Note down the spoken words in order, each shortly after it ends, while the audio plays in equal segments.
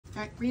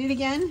All right, read it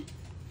again.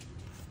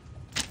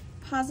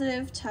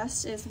 Positive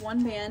test is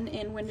 1 ban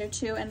in window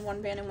 2 and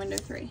 1 ban in window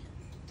 3.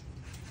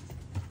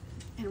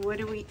 And what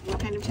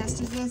kind of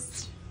test is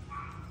this?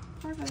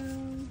 Parvo.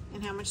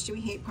 And how much do we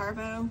hate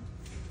parvo?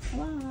 A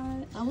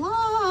lot. A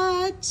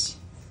lot.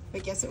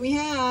 But guess what we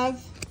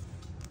have?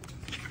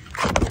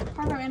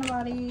 Parvo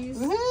antibodies.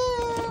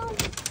 Woohoo!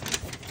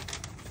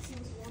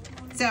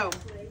 So,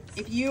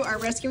 if you are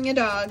rescuing a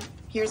dog,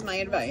 here's my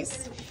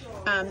advice.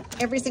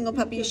 Every single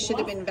puppy should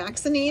have been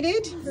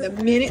vaccinated the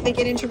minute they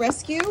get into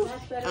rescue.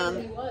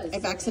 I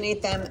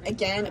vaccinate them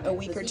again a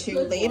week or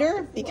 2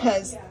 later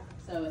because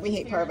we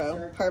hate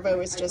parvo. Parvo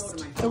is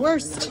just the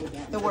worst,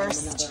 the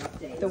worst,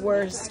 the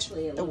worst,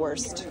 the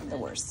worst, the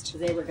worst.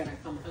 They were gonna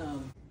come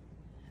home.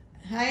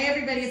 Hi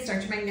everybody, it's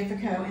Dr.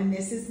 Magnifico and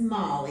this is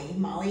Molly.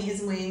 Molly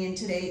is weighing in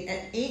today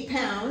at 8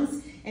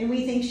 pounds and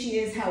we think she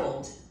is how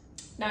old?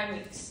 9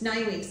 weeks.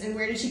 9 weeks. And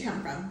where did she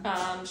come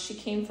from? She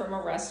came from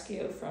a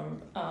rescue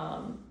from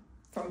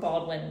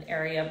Baldwin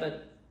area,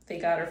 but they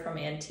got her from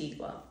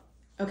Antigua.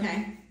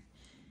 Okay.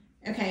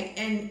 Okay.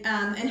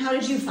 And how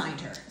did you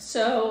find her?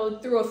 So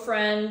through a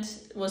friend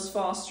was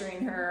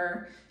fostering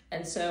her,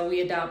 and so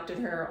we adopted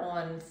her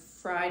on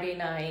Friday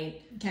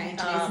night. Okay.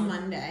 Today's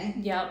Monday.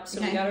 Yep. So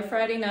we got her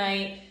Friday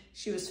night.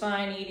 She was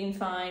fine, eating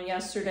fine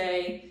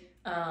yesterday.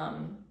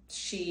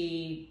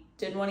 She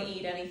didn't want to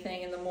eat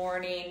anything in the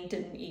morning.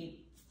 Didn't eat.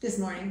 This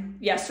morning?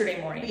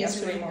 Yesterday morning.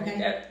 Yesterday morning.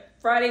 Okay.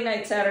 Friday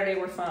night, Saturday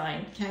were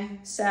fine. Okay.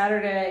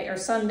 Saturday or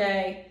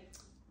Sunday,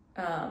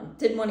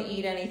 didn't want to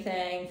eat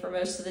anything for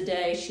most of the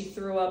day. She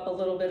threw up a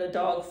little bit of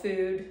dog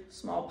food,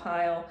 small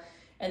pile.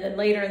 And then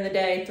later in the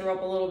day, threw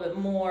up a little bit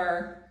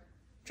more.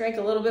 Drank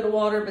a little bit of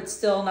water, but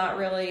still not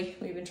really.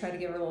 We even tried to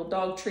give her a little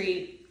dog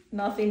treat.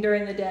 Nothing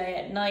during the day.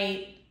 At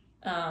night,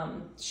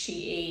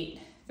 she ate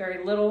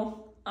very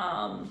little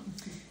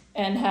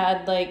and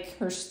had like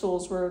her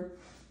stools were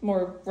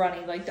more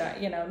runny like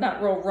that, you know,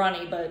 not real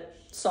runny, but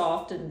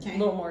soft and a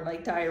little more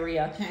like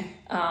diarrhea. Okay.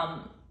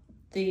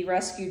 The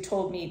rescue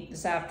told me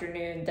this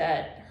afternoon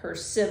that her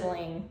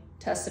sibling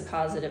tested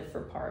positive for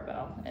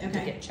parvo and to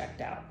get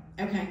checked out.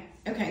 Okay.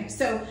 Okay.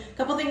 So a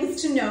couple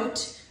things to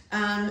note.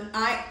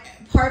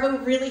 Parvo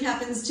really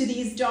happens to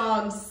these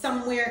dogs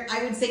somewhere,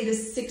 I would say the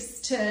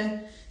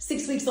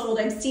 6 weeks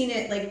old. I've seen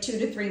it like 2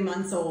 to 3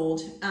 months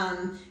old.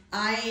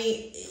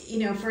 You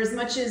know, for as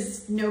much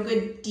as no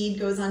good deed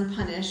goes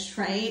unpunished,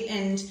 right?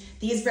 And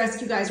these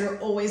rescue guys are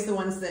always the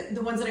ones that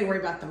I worry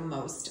about the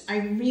most. I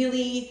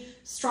really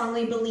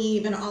strongly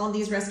believe in all of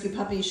these rescue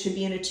puppies should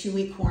be in a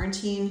 2-week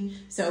quarantine.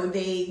 So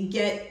they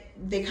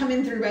come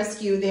in through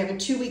rescue, they have a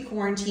 2-week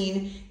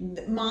quarantine,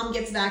 the mom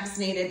gets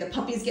vaccinated, the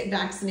puppies get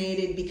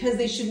vaccinated because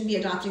they shouldn't be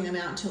adopting them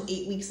out until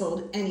 8 weeks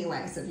old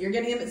anyway. So if you're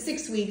getting them at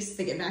 6 weeks,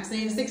 they get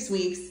vaccinated at 6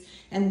 weeks.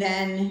 And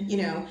then, you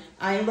know,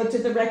 I looked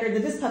at the record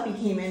that this puppy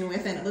came in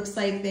with and it looks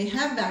like they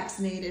have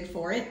vaccinated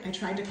for it. I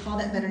tried to call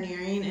that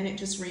veterinarian and it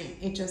just rang.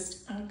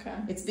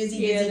 It's busy,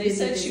 yeah, busy, they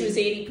said busy. She was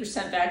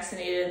 80%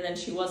 vaccinated and then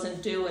she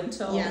wasn't due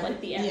until like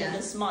the end of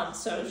this month.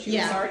 So she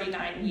was already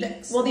 9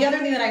 weeks. Well, the other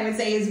thing that I would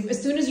say is as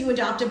soon as you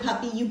adopt a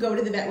puppy, you go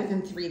to the vet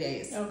within 3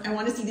 days. I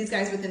want to see these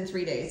guys within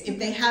 3 days. If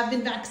they have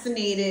been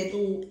vaccinated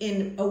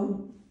in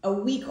a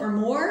week or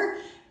more,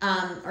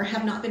 or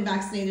have not been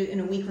vaccinated in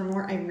a week or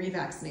more, I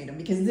revaccinate them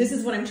because this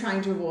is what I'm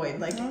trying to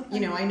avoid. Like, you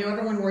know, I know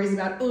everyone worries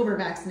about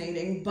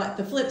over-vaccinating, but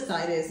the flip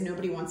side is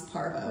nobody wants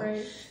parvo.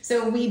 Right.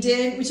 So we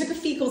took a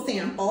fecal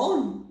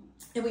sample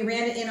and we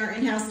ran it in our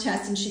in-house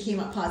test and she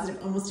came up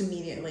positive almost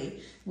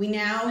immediately. We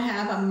now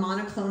have a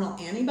monoclonal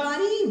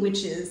antibody,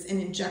 which is an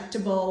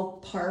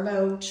injectable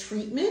parvo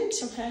treatment.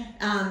 Okay.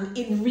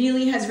 It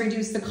really has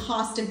reduced the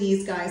cost of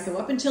these guys. So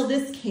up until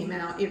this came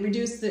out, it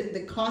reduced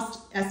the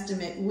cost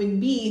estimate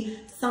would be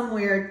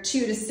somewhere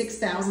 $2,000 to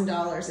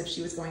 $6,000 if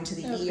she was going to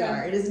the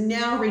ER. It has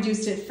now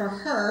reduced it for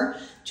her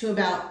to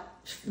about,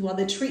 well,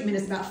 the treatment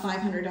is about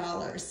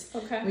 $500.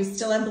 Okay. We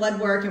still have blood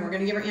work and we're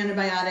going to give her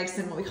antibiotics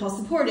and what we call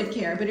supportive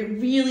care, but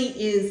it really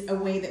is a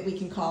way that we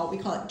call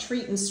it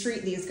treat and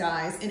street these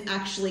guys and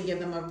actually give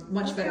them a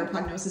much better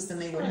prognosis than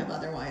they would have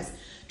otherwise.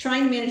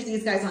 Trying to manage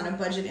these guys on a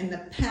budget in the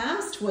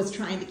past was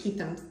trying to keep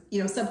them, you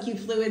know, sub-Q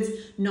fluids,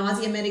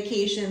 nausea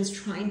medications,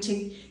 trying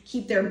to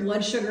keep their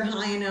blood sugar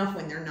high enough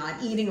when they're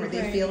not eating or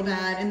they feel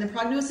bad. And the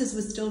prognosis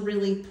was still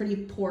really pretty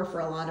poor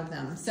for a lot of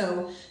them.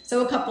 So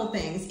a couple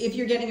things. If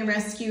you're getting a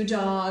rescue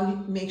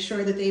dog, make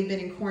sure that they've been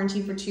in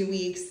quarantine for 2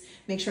 weeks.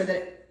 Make sure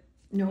that,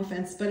 no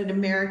offense, but an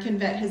American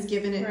vet has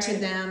given it to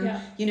them,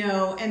 you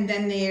know, and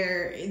then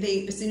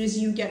as soon as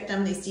you get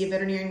them, they see a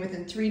veterinarian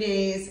within 3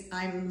 days.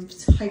 I'm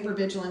hyper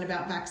vigilant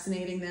about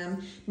vaccinating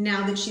them.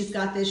 Now that she's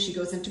got this, she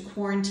goes into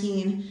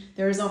quarantine.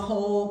 There's a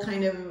whole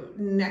kind of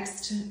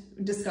next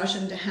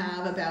discussion to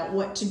have about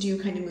what to do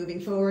kind of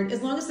moving forward.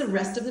 As long as the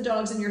rest of the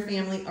dogs in your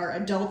family are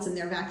adults and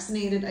they're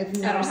vaccinated, I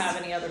don't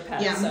have any other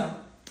pets, so.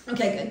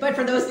 Okay, good. But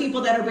for those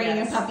people that are bringing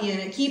Yes. a puppy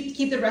in,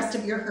 keep the rest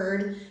of your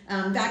herd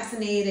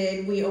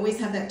vaccinated. We always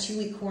have that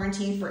 2-week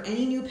quarantine for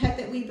any new pet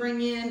that we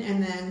bring in,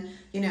 and then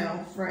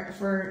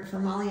for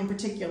Molly in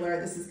particular,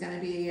 this is going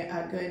to be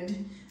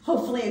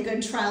hopefully a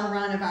good trial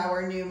run of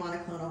our new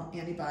monoclonal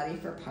antibody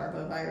for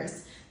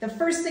parvovirus. The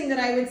first thing that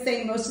I would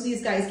say, most of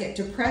these guys get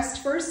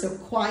depressed first, so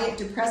quiet,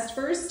 depressed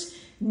first,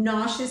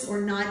 nauseous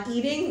or not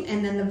eating,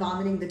 and then the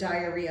vomiting, the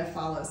diarrhea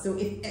follows. So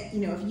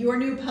if your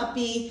new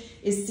puppy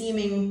is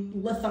seeming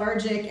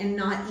lethargic and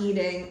not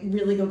eating,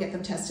 really go get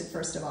them tested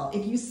first of all.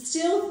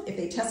 If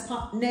they test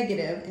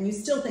negative and you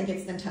still think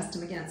it's, then test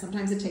them again.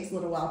 Sometimes it takes a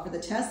little while for the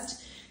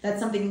test. That's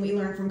something we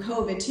learned from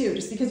COVID too.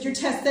 Just because your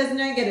test says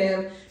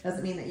negative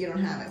doesn't mean that you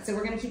don't have it. So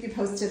we're going to keep you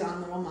posted on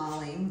little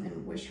Molly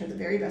and wish her the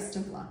very best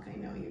of luck. I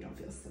know you don't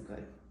feel so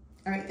good.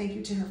 All right, thank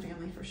you to her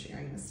family for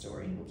sharing this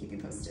story. We'll keep you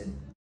posted.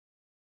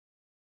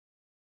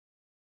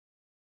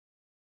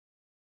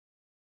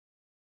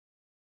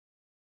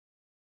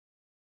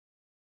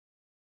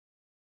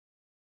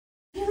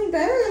 Feeling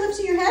better? You're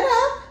lifting your head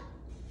up.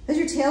 Does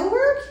your tail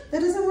work? That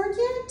doesn't work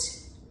yet?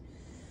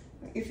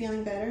 You're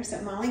feeling better?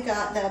 So Molly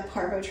got the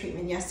parvo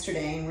treatment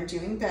yesterday and we're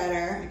doing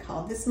better. I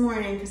called this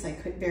morning because I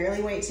could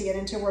barely wait to get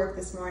into work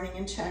this morning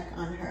and check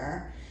on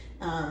her.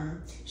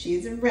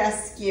 She's a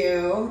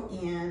rescue,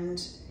 and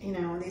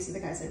these are the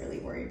guys I really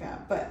worry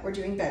about, but we're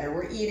doing better.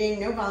 We're eating,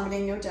 no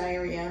vomiting, no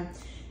diarrhea.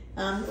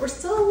 We're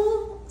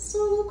still a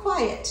little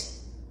quiet,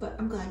 but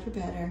I'm glad you're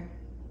better.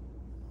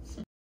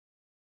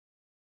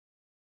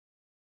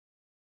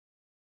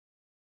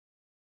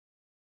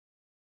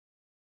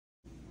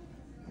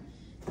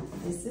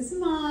 This is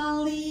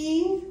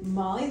Molly.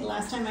 Molly, the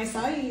last time I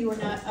saw you, you were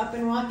not up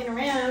and walking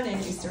around, and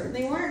you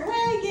certainly weren't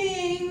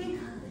wagging.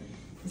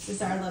 This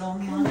is our little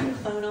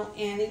monoclonal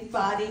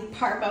antibody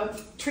parvo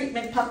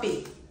treatment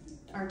puppy,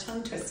 our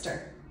tongue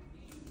twister.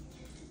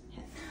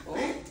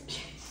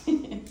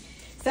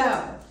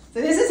 So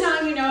this is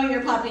how you know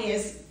your puppy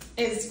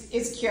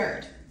is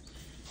cured.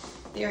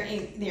 They're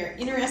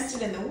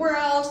interested in the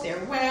world.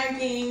 They're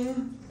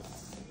wagging.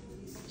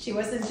 She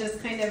wasn't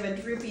just kind of a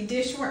droopy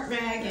dishwag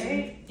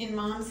in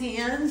mom's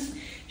hands.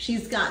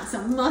 She's got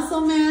some muscle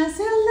mass.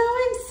 Hello,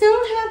 I'm so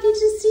happy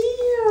to see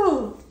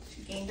you.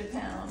 She gained a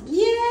pound.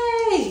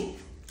 Yay!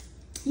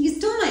 You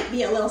still might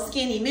be a little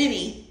skinny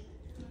mini.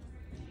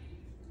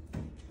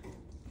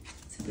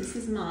 So this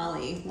is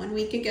Molly. 1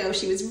 week ago,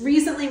 she was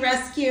recently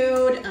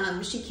rescued.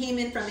 She came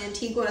in from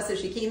Antigua, so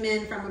she came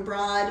in from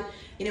abroad.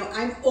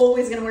 I'm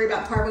always going to worry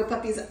about parvo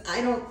puppies.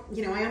 I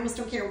almost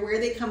don't care where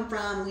they come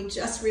from. We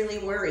just really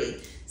worry.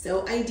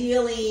 So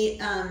ideally,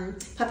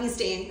 puppies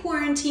stay in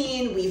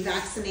quarantine. We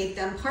vaccinate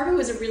them. Parvo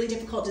is a really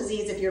difficult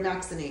disease if you're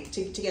vaccinated,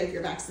 to get if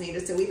you're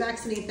vaccinated. So we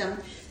vaccinate them,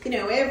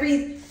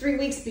 every 3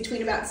 weeks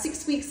between about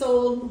 6 weeks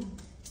old.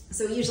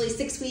 So usually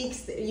 6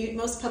 weeks.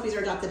 Most puppies are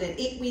adopted at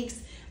 8 weeks.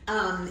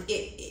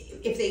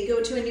 If they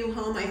go to a new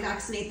home, I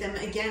vaccinate them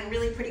again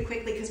really pretty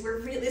quickly because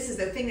this is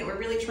the thing that we're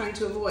really trying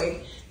to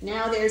avoid.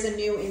 Now there's a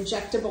new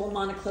injectable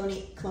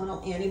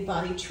monoclonal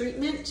antibody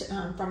treatment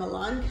from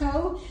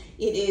Elanco.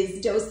 It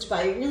is dosed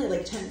by really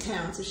like 10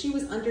 pounds. So she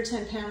was under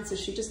 10 pounds, so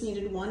she just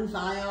needed one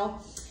vial.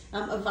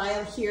 A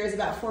vial here is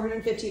about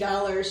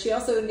 $450. She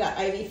also got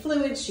IV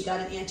fluids. She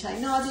got an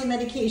anti-nausea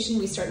medication.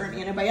 We started her on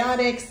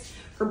antibiotics.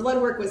 Her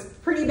blood work was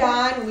pretty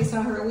bad when we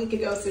saw her a week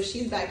ago, so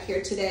she's back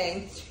here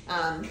today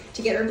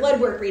to get her blood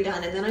work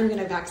redone, and then I'm going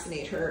to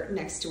vaccinate her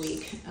next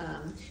week.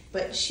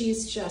 But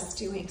she's just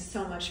doing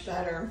so much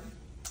better.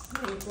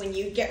 When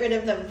you get rid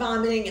of the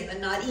vomiting and the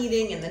not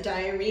eating and the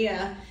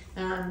diarrhea,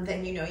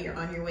 then you're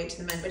on your way to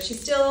the men. But she's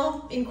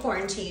still in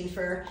quarantine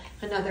for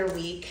another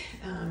week,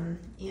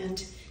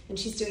 and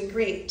she's doing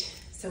great.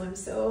 So I'm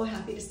so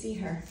happy to see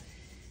her.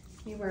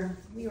 We were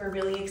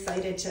really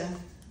excited to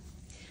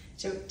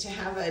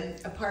have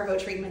a parvo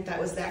treatment that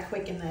was that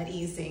quick and that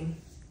easy.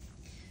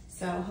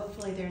 So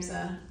hopefully there's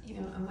a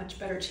much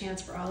better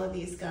chance for all of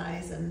these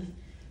guys, and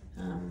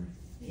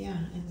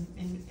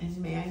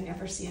may I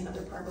never see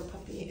another parvo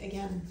puppy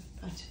again.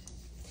 But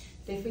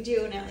if we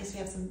do, now at least we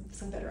have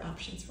some better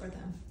options for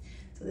them.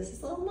 So this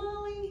is little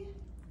Molly.